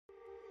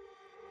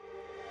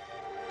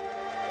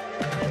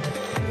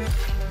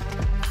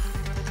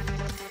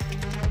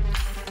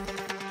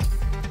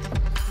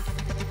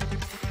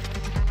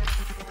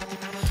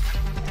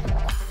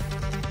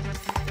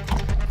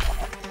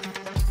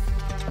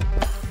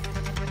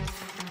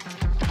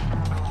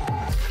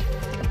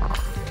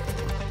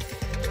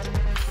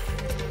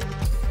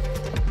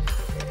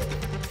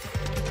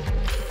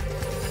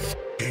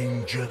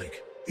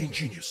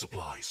Ingenious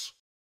supplies.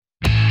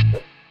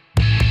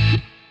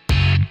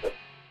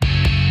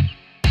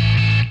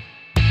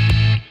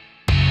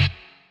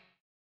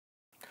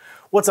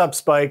 What's up,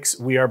 Spikes?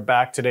 We are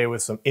back today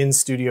with some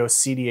in-studio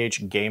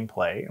cEDH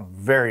gameplay. I'm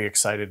very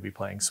excited to be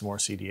playing some more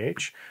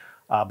cEDH.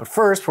 But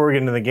first, before we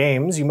get into the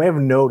games, you may have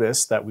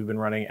noticed that we've been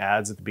running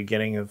ads at the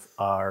beginning of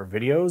our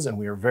videos, and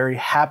we are very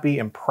happy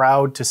and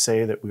proud to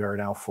say that we are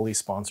now fully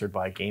sponsored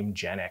by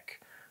GameGenic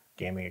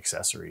Gaming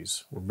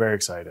Accessories. We're very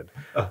excited.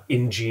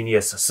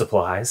 Ingenious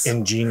supplies.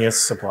 Ingenious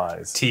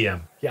supplies.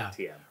 TM. Yeah.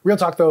 TM. Real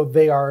talk though,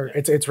 they are,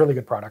 it's really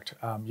good product.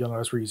 You'll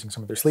notice we're using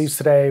some of their sleeves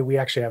today. We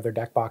actually have their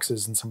deck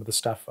boxes and some of the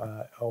stuff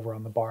over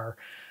on the bar.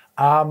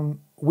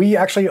 We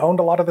actually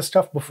owned a lot of the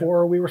stuff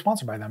before we were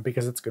sponsored by them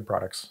because it's good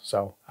products.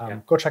 So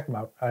go check them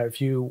out.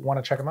 If you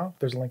want to check them out,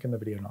 there's a link in the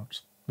video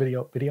notes.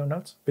 Video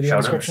notes? Video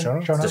description?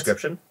 Show notes?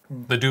 Description?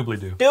 The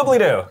doobly-doo.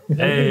 Doobly-doo.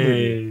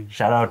 Hey.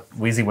 Shout out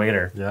Wheezy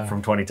Waiter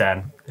from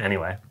 2010.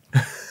 Anyway.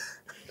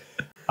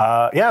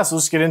 Yeah, so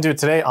let's get into it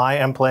today. I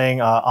am playing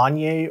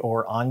Anje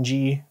or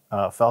Anje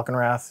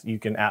Falconwrath. You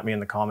can at me in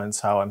the comments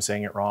how I'm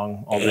saying it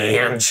wrong all day.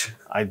 Ange.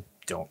 I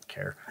don't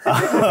care.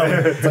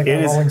 It's like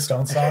a Rolling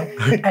Stones song.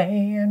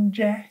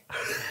 Anje.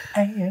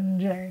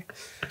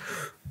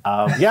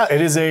 Yeah,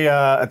 it is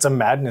it's a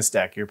Madness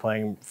deck. You're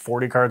playing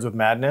 40 cards with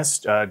Madness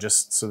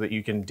just so that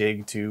you can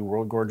dig to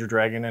World Gorger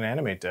Dragon and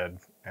Animate Dead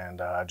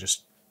and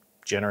just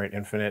generate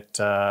infinite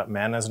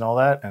manas and all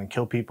that and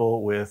kill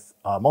people with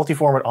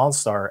multi-format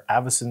All-Star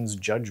Avacyn's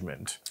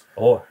Judgment.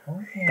 Oh,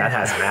 that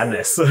has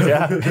Madness.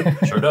 Yeah,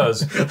 Sure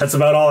does. That's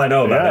about all I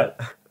know about it.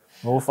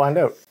 We'll find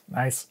out.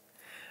 Nice.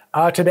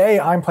 Today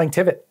I'm playing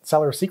Tivit,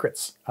 Seller of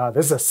Secrets.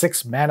 This is a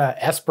 6-mana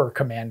Esper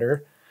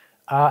commander.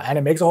 And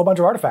it makes a whole bunch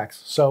of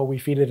artifacts. So we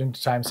feed it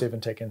into time save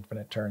and take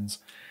infinite turns.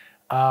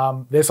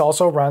 This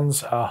also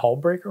runs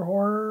Hullbreaker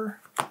Horror.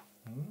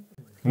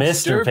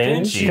 Mr.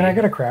 Pinchy. Can I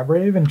get a Crab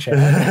Rave in chat?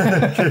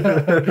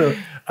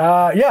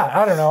 Yeah,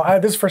 I don't know.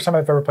 This is the first time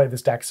I've ever played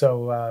this deck,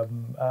 so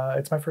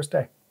it's my first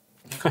day.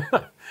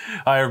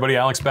 Hi everybody,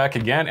 Alex back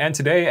again, and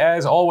today,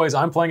 as always,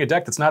 I'm playing a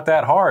deck that's not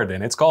that hard,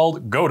 and it's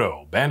called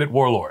Godo, Bandit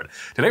Warlord.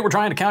 Today we're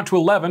trying to count to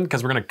 11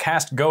 because we're going to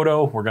cast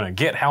Godo, we're going to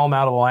get Helm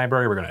out of the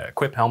library, we're going to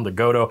equip Helm to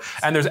Godo,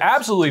 and there's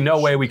absolutely no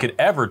way we could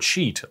ever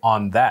cheat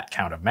on that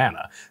count of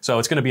mana. So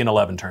it's going to be an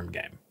 11-turn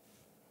game.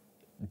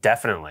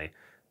 Definitely.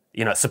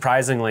 You know,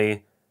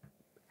 surprisingly,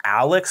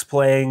 Alex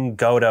playing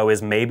Godo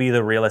is maybe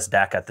the realest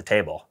deck at the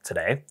table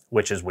today,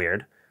 which is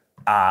weird.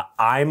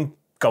 I'm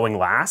going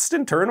last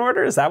in turn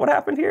order? Is that what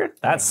happened here?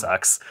 That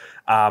sucks.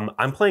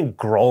 I'm playing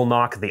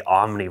Grolnok the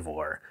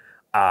Omnivore.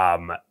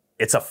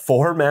 It's a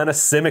 4-mana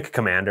Simic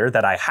commander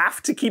that I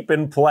have to keep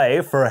in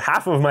play for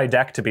half of my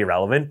deck to be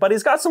relevant, but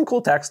he's got some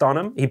cool text on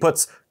him. He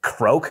puts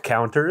Croak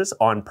counters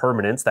on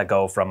permanents that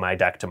go from my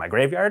deck to my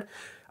graveyard.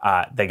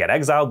 They get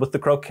exiled with the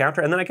Croak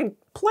counter, and then I can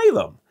play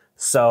them.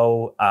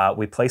 So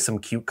we play some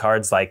cute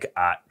cards like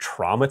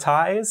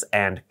Traumatize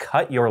and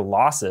Cut Your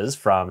Losses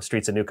from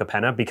Streets of New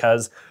Capenna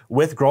because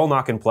with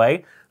Grolnok in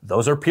play,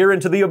 those are Peer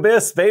into the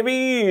Abyss,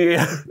 baby!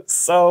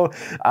 So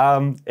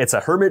it's a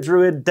Hermit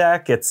Druid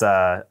deck, it's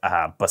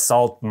a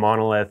Basalt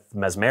Monolith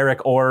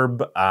Mesmeric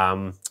Orb.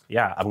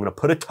 Yeah, I'm gonna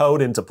put a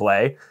Toad into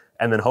play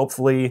and then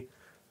hopefully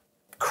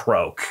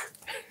Croak.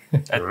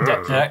 It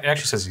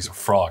actually says he's a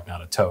frog,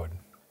 not a toad.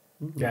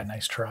 Yeah,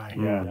 nice try.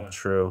 Yeah,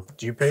 true.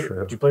 Do you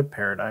play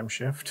Paradigm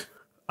Shift?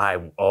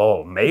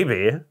 Oh,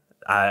 maybe.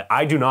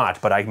 I do not,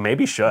 but I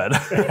maybe should.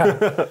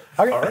 Okay.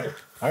 All right.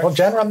 Well,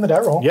 Jen, run the die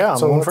roll. Yeah, I'm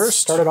so going let's first.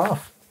 Start it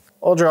off.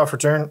 I'll draw for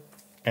turn,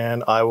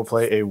 and I will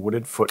play a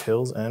Wooded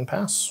Foothills and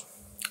pass.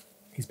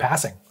 He's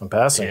passing. I'm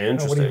passing.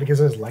 Interesting. What do you think is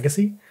his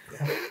legacy?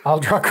 I'll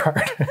draw a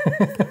card.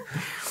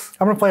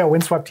 I'm going to play a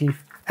Windswept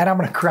Heath, and I'm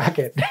going to crack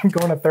it,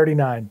 going to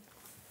 39.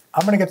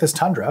 I'm going to get this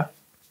Tundra,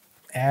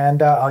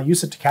 and I'll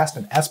use it to cast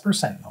an Esper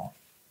Sentinel.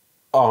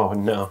 Oh,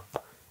 no.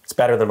 It's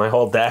better than my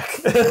whole deck.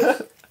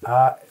 If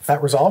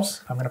that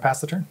resolves, I'm going to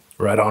pass the turn.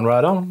 Right on,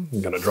 right on.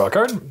 I'm gonna draw a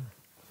card.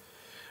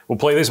 We'll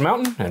play this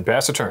mountain and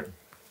pass a turn.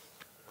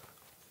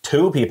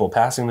 2 people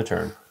passing the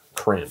turn.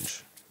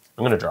 Cringe.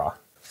 I'm gonna draw.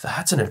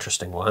 That's an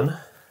interesting one.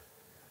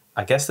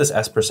 I guess this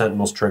Esper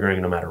Sentinel's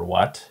triggering no matter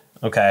what.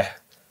 Okay.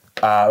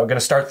 We're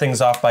gonna start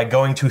things off by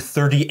going to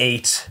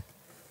 38,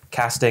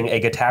 casting a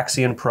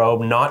Gitaxian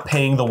Probe, not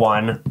paying the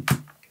 1.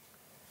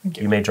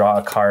 You may draw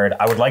a card.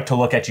 I would like to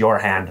look at your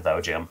hand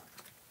though, Jim.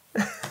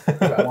 Do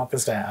I want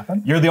this to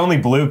happen? You're the only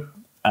blue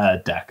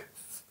deck.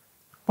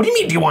 What do you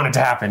mean, do you want it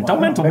to happen?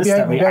 Don't mental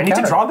misstep me. I need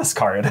to draw this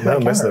card.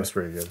 That misstep's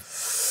pretty good.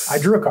 I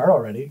drew a card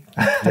already.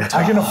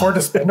 I can afford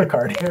to spend a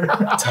card here.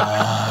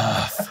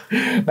 Tough.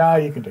 No,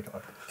 you can take a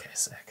look. Okay,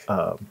 sick.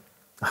 I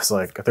was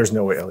like, there's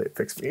no way Elliot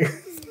fixed me.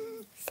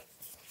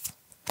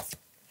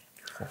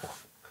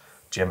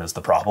 Jim is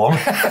the problem.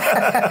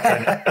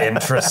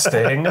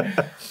 Interesting.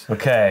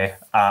 Okay,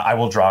 I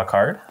will draw a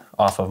card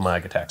off of my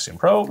Gitaxian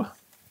Probe.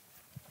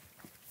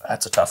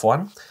 That's a tough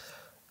one.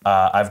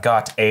 I've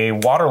got a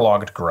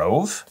Waterlogged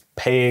Grove,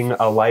 paying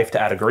a life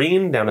to add a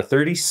green, down to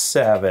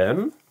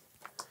 37.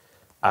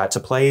 To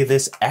play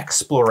this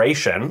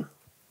Exploration,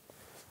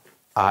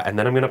 And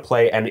then I'm going to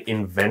play an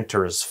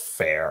Inventor's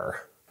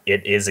Fair.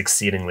 It is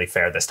exceedingly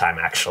fair this time,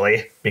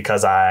 actually,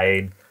 because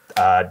I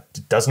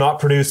does not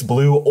produce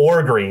blue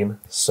or green,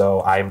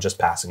 so I'm just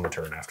passing the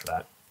turn after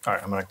that. All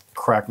right, I'm gonna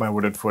crack my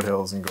Wooded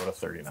Foothills and go to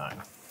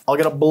 39. I'll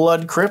get a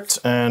Blood Crypt,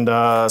 and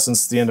since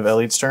it's the end of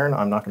Elliot's turn,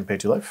 I'm not gonna pay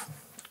 2 life.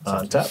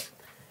 Tap.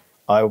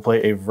 I will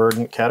play a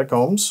Verdant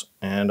Catacombs,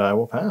 and I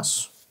will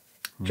pass.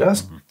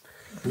 Just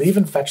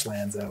leaving fetch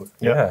lands out.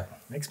 Yeah.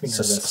 Makes me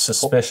nervous.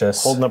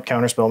 Suspicious. Holding up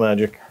Counterspell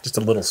Magic. Just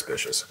a little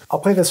suspicious. I'll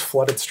play this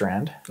Flooded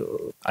Strand,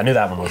 I knew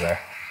that one was there.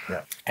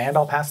 Yeah. and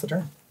I'll pass the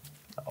turn.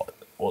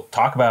 Well,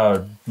 talk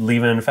about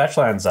leaving fetch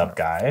lands up,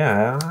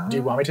 guy. Do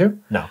you want me to?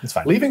 No, it's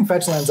fine. Leaving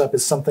fetch lands up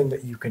is something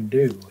that you can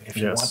do if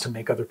you Yes. want to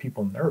make other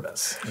people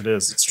nervous. It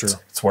is. It's true.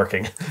 It's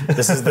working.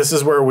 This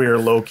is where we are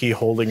low key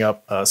holding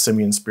up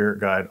Simeon Spirit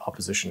Guide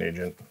Opposition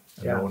Agent,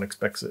 and Yeah. no one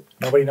expects it.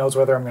 Nobody knows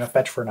whether I'm going to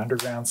fetch for an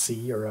Underground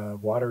Sea or a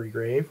Watery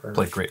Grave. Or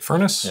Play Great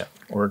Furnace. Yeah.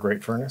 Or a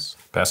Great Furnace.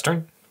 Pass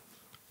turn.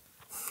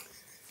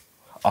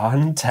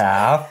 On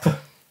tap.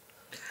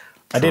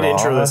 I did Draw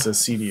intro this as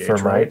CDH For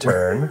my right?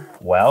 turn.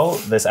 Well,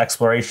 this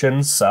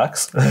exploration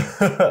sucks.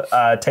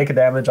 Take a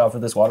damage off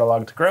of this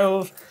waterlogged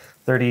grove.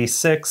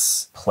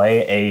 36.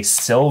 Play a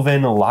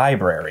Sylvan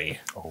Library.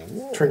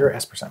 Trigger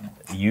Esper Sentinel.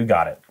 You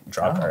got it.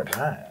 Draw a card.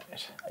 Right.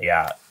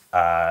 Yeah.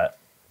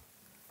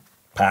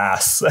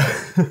 Pass.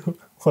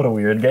 What a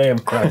weird game.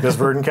 Crack this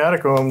Verdant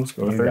Catacombs.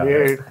 Go to You got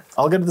 38.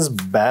 I'll get this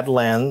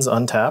Badlands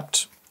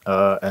untapped,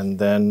 and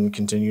then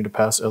continue to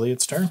pass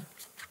Elliot's turn.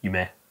 You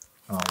may.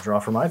 I'll draw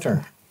for my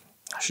turn.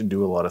 I should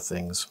do a lot of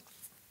things.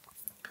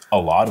 A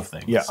lot of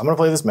things. Yeah, I'm going to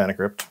play this Mana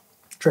Crypt.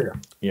 Trigger.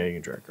 Yeah, you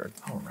can draw a card.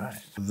 All right.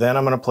 Then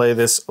I'm going to play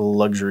this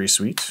Luxury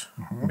Suite,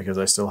 because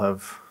I still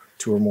have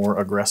 2 or more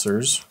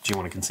aggressors. Do you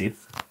want to concede?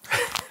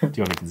 Do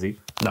you want to concede?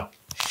 No.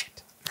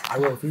 I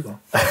will if you will.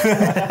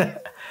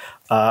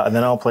 And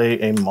then I'll play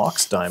a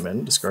Mox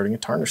Diamond, discarding a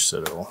Tarnished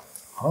Citadel.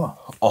 Oh,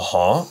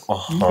 Uh-huh.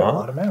 you got a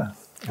lot of mana.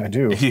 I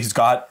do. He's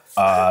got,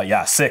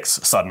 6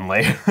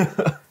 suddenly.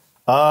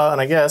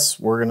 And I guess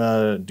we're going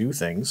to do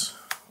things.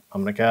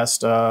 I'm going to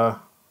cast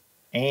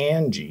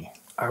Anje.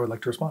 I would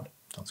like to respond.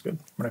 Sounds good.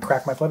 I'm going to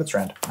crack my Flooded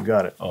Strand. You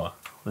got it. Oh,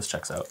 this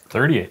checks out.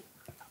 38.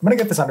 I'm going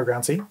to get this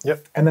Underground Sea.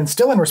 Yep. And then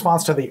still in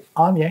response to the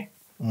Anje,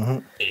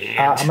 I'm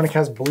going to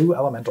cast Blue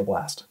Elemental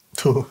Blast.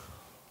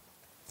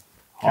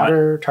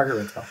 Counter target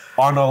red spell.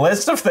 On a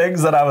list of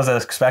things that I was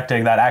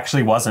expecting, that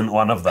actually wasn't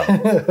one of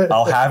them.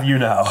 I'll have you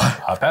know.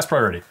 Pass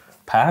priority.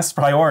 Pass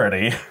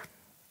priority.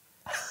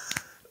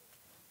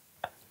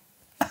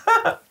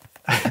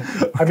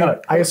 I mean,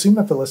 I assume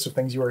that the list of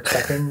things you were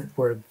expecting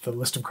were the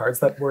list of cards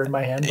that were in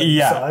my hand when you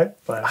Yeah. saw it.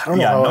 But I don't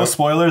know Yeah, how no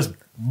spoilers.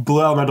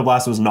 Blue Elemental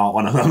Blast was not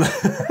one of them.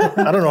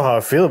 I don't know how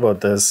I feel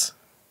about this.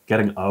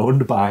 Getting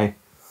owned by...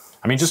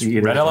 I mean, just See,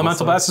 red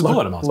elemental blast is blue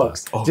elemental look,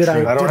 blast. did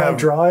true. I don't I have-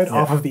 draw it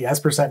off of the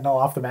Esper Sentinel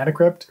off the Mana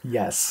Crypt?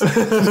 Yes.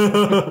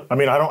 I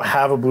mean, I don't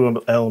have a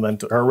blue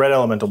elemental or a red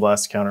elemental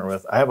blast to counter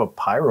with. I have a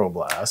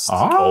pyroblast.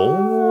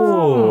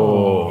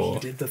 Oh. He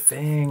did the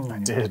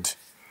thing. Did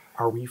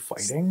Are we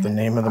fighting? the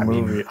name of the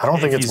movie? I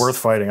don't think it's he's- worth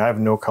fighting. I have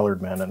no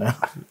colored mana now.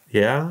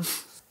 Yeah?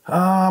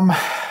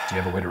 Do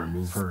you have a way to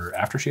remove her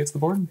after she hits the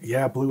board?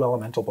 Yeah, Blue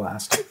Elemental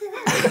Blast.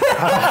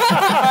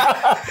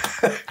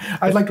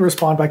 I'd like to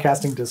respond by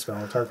casting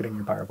Dispel, targeting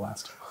your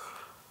Pyroblast.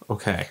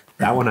 Okay.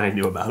 That one I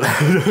knew about.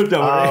 Don't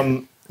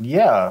worry.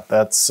 Yeah,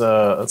 that's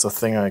a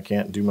thing I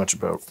can't do much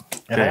about.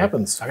 It Okay.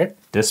 happens. Okay.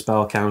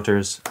 Dispel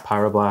counters,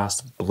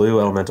 Pyroblast, Blue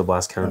Elemental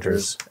Blast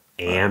counters,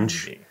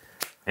 Ange.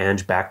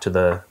 Ange back to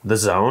the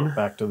zone.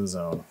 Back to the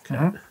zone.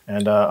 Okay.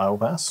 And I will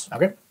pass.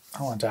 Okay.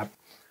 I'll untap.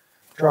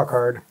 Draw a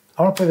card.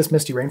 I want to play this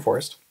Misty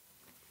Rainforest.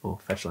 Oh,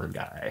 fetch land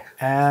guy.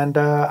 And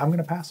I'm going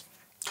to pass.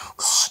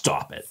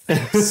 Stop it.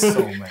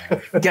 So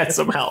mad. Get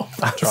some help.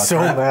 So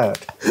mad.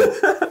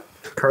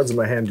 Cards in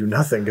my hand do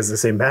nothing because they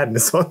say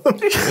madness on them.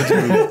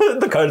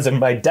 The cards in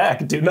my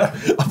deck do not.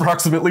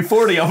 Approximately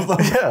 40 of them.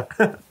 Yeah.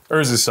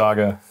 Urza's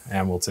Saga,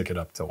 and we'll tick it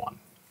up to 1.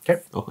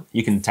 Okay. Oh,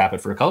 you can tap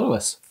it for a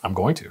colorless. I'm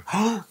going to.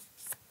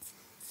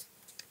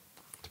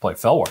 To play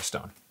Fellwar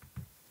Stone.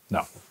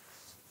 No.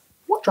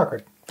 Draw a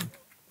card.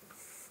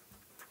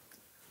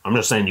 I'm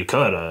just saying you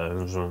could.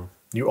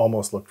 You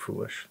almost looked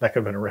foolish. That could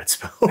have been a red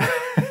spell.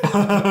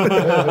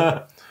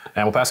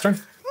 And we'll pass turn.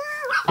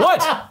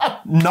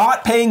 What?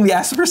 Not paying the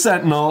Esper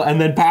Sentinel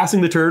and then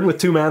passing the turn with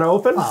 2 mana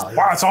open?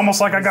 Wow, it's almost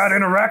like I got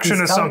interaction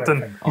He's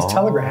telegraphing. He's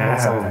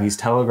telegraphing something. He's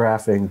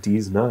telegraphing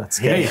D's nuts.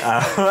 Okay.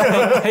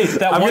 Hey,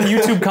 that one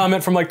YouTube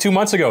comment from like 2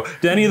 months ago.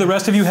 Did any of the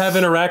rest of you have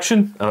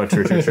interaction? Oh,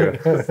 true.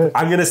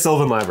 I'm going to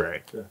Sylvan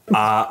Library.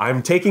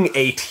 I'm taking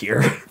 8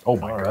 here. Oh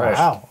my gosh.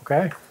 Wow.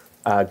 Okay.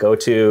 Go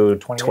to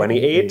 28.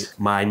 28.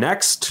 My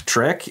next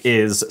trick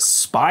is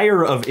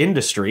Spire of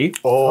Industry.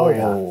 Oh,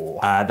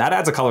 yeah. That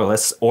adds a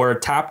colorless, or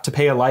tap to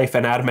pay a life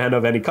and add mana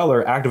of any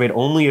color. Activate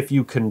only if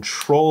you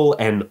control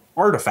an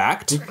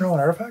artifact. Do you control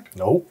an artifact?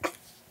 Nope.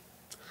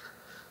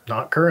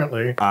 Not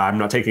currently. I'm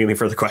not taking any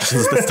further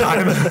questions this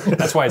time.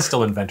 That's why it's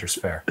still Inventor's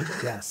Fair.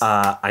 Yes.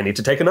 I need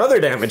to take another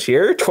damage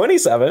here.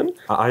 27.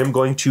 I am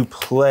going to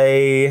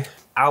play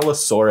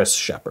Allosaurus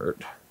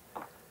Shepherd.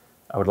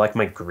 I would like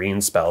my green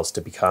spells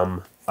to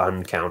become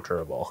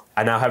uncounterable.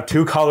 I now have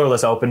 2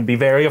 colorless open. Be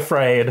very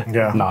afraid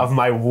of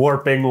my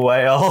warping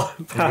whale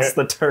past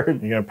the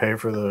turn. You gonna pay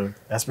for the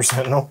Esper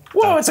Sentinel?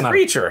 Whoa, it's a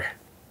creature.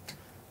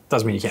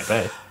 Doesn't mean you can't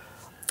pay.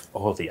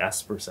 Oh, the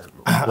Esper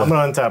Sentinel. I'm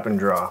gonna untap and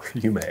draw.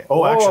 You may.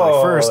 Oh,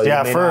 actually, first, you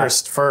may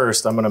not.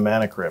 first, I'm gonna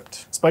Mana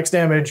Crypt. Spikes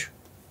damage,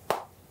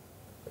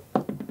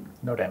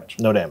 No damage.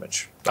 no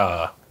damage.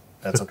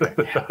 That's okay.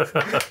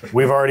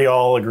 We've already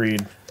all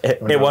agreed.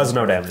 It was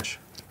no damage.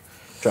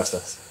 Trust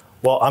us.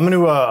 Well, I'm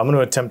gonna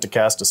attempt to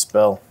cast a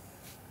spell.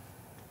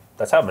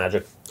 That's how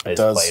Magic is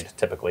does. played,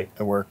 typically.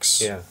 It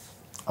works. Yeah.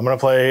 I'm gonna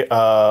play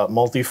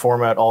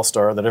multi-format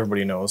All-Star that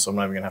everybody knows, so I'm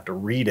not even gonna have to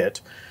read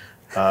it.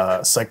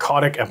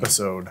 Psychotic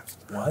Episode.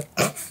 What?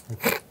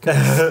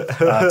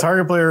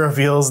 Target player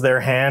reveals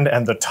their hand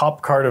and the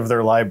top card of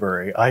their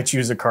library. I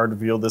choose a card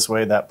revealed this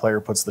way. That player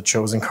puts the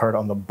chosen card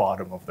on the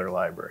bottom of their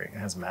library. It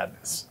has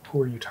madness.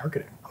 Who are you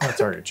targeting? I'm gonna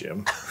target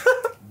Jim.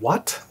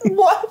 What?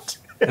 What?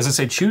 Does it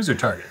say choose or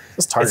target?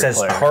 It's It target says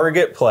player.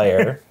 target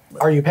player.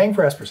 Are you paying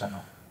for Esper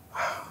Sentinel?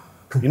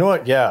 You know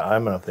what? Yeah,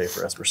 I'm gonna pay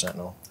for Esper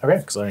Sentinel Okay.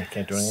 because I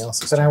can't do anything else.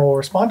 This Then I turn. will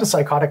respond to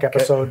Psychotic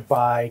Episode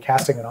by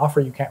casting an offer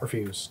you can't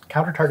refuse.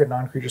 Counter target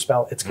non-creature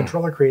spell. Its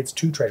controller creates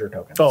 2 treasure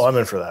tokens. Oh, I'm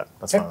in for that.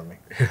 That's fine with me.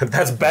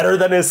 That's better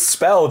than his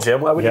spell,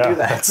 Jim. Why would you do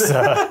that?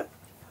 That's,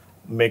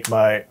 make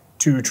my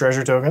 2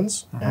 treasure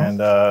tokens and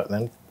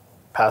then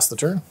pass the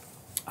turn.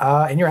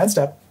 In your end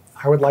step,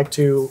 I would like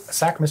to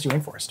sack Misty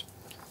Rainforest.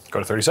 Go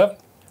to 37.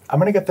 I'm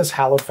going to get this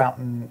Hallowed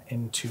Fountain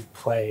into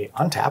play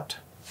untapped.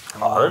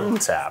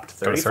 Untapped.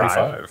 Go to 35.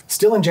 35.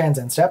 Still in Jan's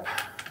end step,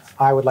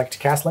 I would like to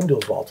cast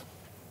Limdul's Vault.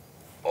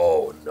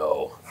 Oh,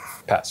 no.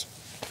 Pass.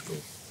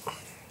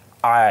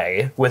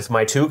 I, with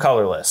my 2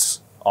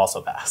 colorless,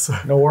 also pass.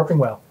 No Warping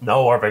Well.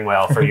 No Warping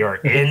Well for your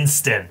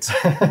instant.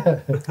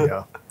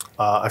 Yeah.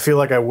 I feel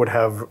like I would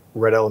have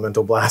Red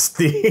Elemental Blast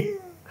the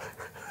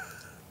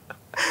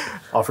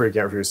offer you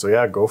can't refuse. So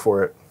yeah, go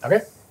for it.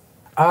 Okay.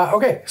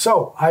 Okay,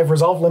 so I've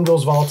resolved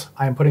Limdul's Vault.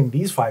 I am putting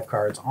these 5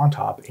 cards on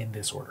top in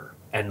this order.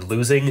 And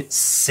losing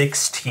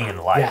 16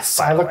 life. Yes,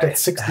 by I the looked way. at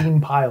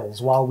 16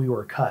 piles while we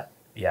were cut.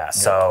 Yeah,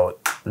 so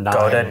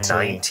go to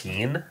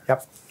 19.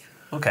 Yep.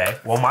 Okay,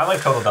 well, my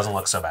life total doesn't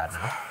look so bad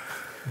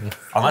now.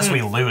 Unless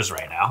we lose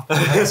right now.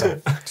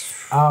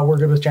 We're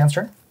good with Jan's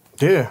turn?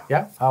 Yeah.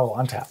 Yeah, I will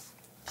untap.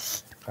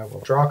 I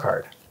will draw a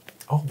card.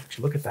 Oh, would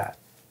you look at that.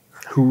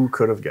 Who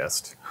could have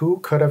guessed? Who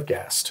could have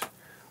guessed?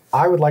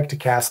 I would like to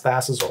cast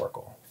Thassa's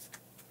Oracle.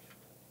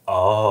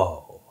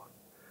 Oh.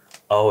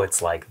 Oh,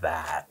 it's like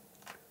that.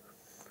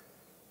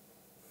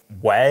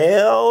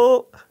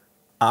 Well,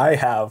 I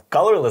have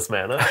colorless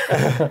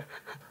mana.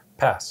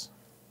 Pass.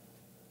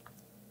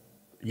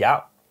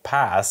 Yeah,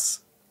 pass.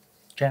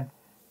 Jan.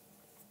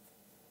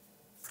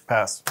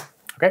 Pass.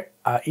 Okay.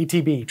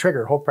 ETB,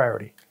 trigger, hold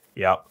priority.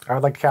 Yep. I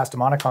would like to cast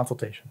Demonic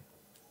Consultation.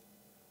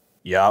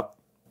 Yep.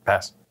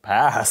 Pass.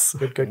 Pass.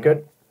 Good, good,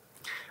 good.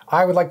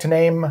 I would like to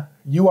name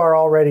You Are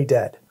Already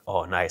Dead.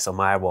 Oh, nice.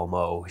 Omae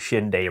Mo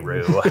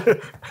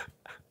Shinderu.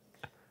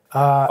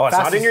 Oh, it's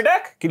not in your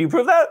deck? Can you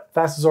prove that?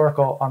 Thassa's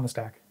Oracle on the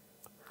stack.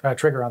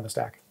 Trigger on the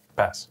stack.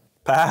 Pass.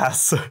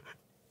 Pass.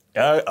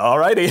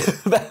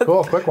 Alrighty.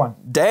 Cool, quick one.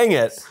 Dang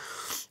it.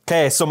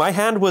 Okay, so my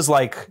hand was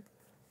like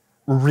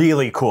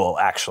really cool,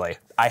 actually.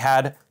 I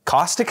had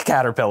Caustic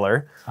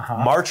Caterpillar,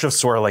 March of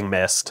Swirling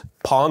Mist,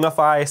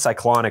 Pongify,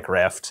 Cyclonic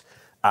Rift,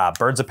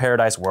 Birds of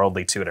Paradise,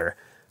 Worldly Tutor.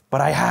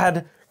 But I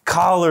had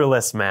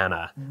colorless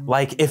mana.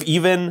 Like, if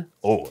even...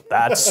 Oh,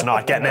 that's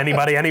not getting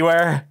anybody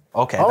anywhere.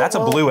 Okay, that's a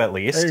blue at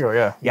least. There you go, yeah.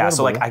 Yeah, You got a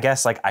so like, blue. I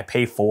guess like I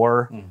pay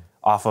 4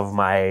 off of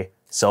my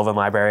Sylvan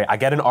Library. I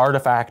get an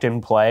artifact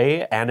in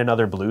play and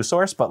another blue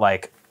source, but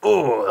like,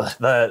 ooh,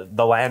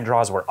 the land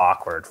draws were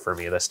awkward for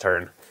me this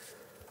turn.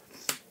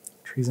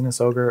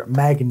 Treasonous Ogre,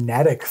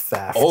 Magnetic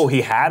Theft. Oh,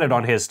 he had it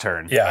on his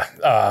turn. Yeah.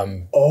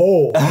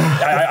 Oh.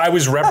 I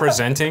was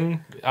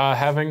representing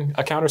having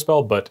a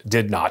counterspell, but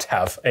did not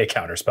have a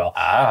counterspell.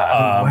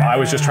 I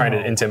was just trying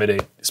to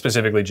intimidate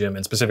specifically Jim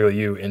and specifically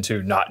you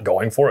into not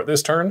going for it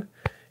this turn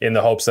in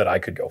the hopes that I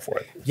could go for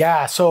it.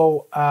 Yeah,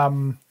 so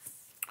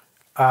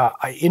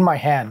in my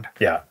hand,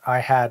 Yeah. I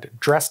had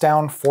Dress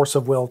Down, Force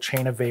of Will,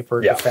 Chain of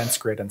Vapor, Yeah. Defense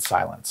Grid, and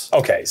Silence.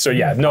 Okay, so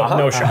yeah,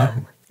 no shot.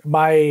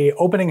 My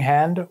opening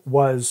hand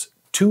was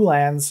 2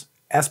 lands,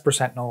 Esper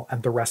Sentinel,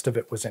 and the rest of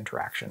it was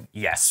interaction.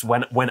 Yes,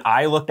 when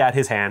I looked at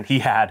his hand, he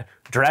had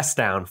Dress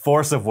Down,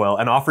 Force of Will,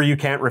 an offer you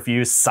can't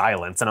refuse,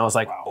 Silence. And I was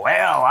like,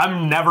 well,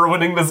 I'm never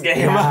winning this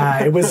game.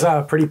 It was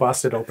a pretty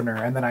busted opener,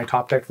 and then I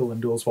top decked the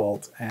Lindul's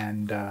Vault,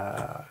 and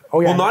Well,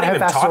 not I have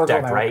even Thassa's top Oracle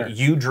in deck, my right? opener.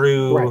 You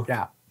drew Right,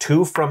 yeah.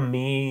 2 from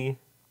me,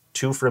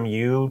 2 from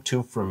you,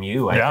 2 from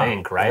you, I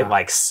think, right?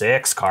 Like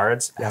 6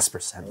 cards. Esper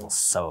Sentinel's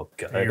so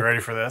good. Are you ready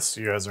for this?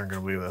 You guys aren't going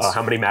to believe this. Oh,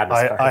 how many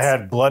madness cards? I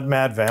had Blood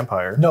Mad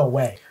Vampire. No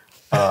way.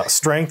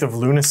 Strength of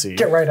Lunacy,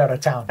 Get right out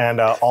of town. and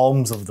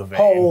Alms of the Vein.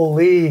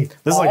 Holy.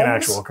 This is like an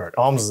Alms? actual card.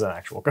 Alms is an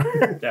actual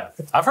card. Yeah,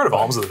 I've heard of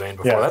Alms of the Vein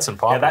before. Yeah. That's in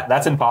Pauper. Yeah,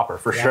 that's in Pauper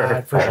for Yeah,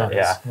 sure. for sure.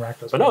 Yeah. Rack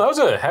those But no, that was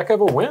a heck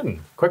of a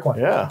win. quick one.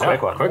 Yeah.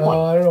 Quick one. Quick one.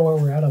 I don't know where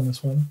we're at on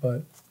this one,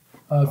 but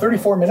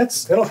 34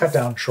 minutes. It'll cut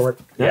down short.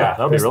 Yeah,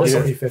 that'll be This really will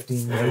good. be 15,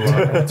 18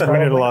 minutes. We probably.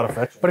 did a lot of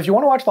fetch. But if you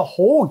want to watch the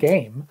whole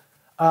game,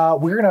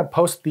 we're going to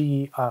post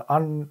the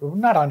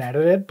not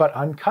unedited, but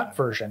uncut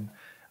version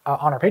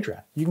on our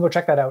Patreon. You can go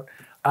check that out.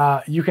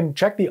 You can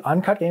check the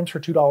uncut games for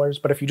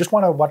 $2, but if you just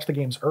want to watch the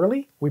games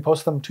early, we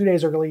post them 2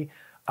 days early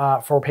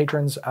for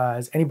patrons.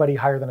 As anybody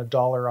higher than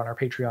 $1 on our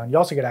Patreon, you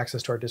also get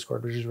access to our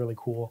Discord, which is really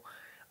cool,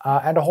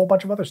 and a whole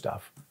bunch of other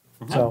stuff.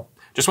 So.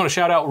 Just want to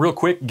shout out real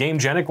quick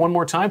GameGenic one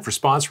more time for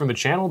sponsoring the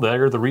channel.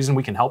 They're the reason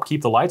we can help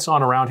keep the lights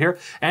on around here.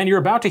 And you're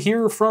about to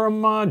hear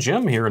from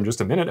Jim here in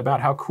just a minute about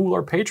how cool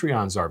our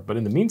Patreons are. But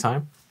in the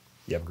meantime,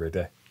 you have a great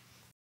day.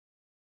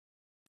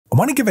 I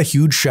want to give a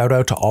huge shout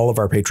out to all of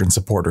our patron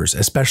supporters,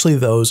 especially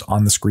those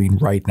on the screen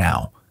right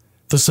now.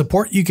 The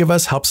support you give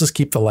us helps us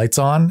keep the lights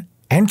on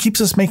and keeps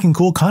us making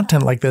cool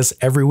content like this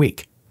every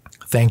week.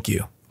 Thank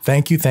you.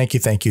 Thank you, thank you,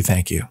 thank you,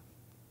 thank you.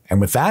 And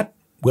with that,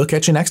 we'll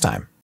catch you next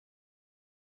time.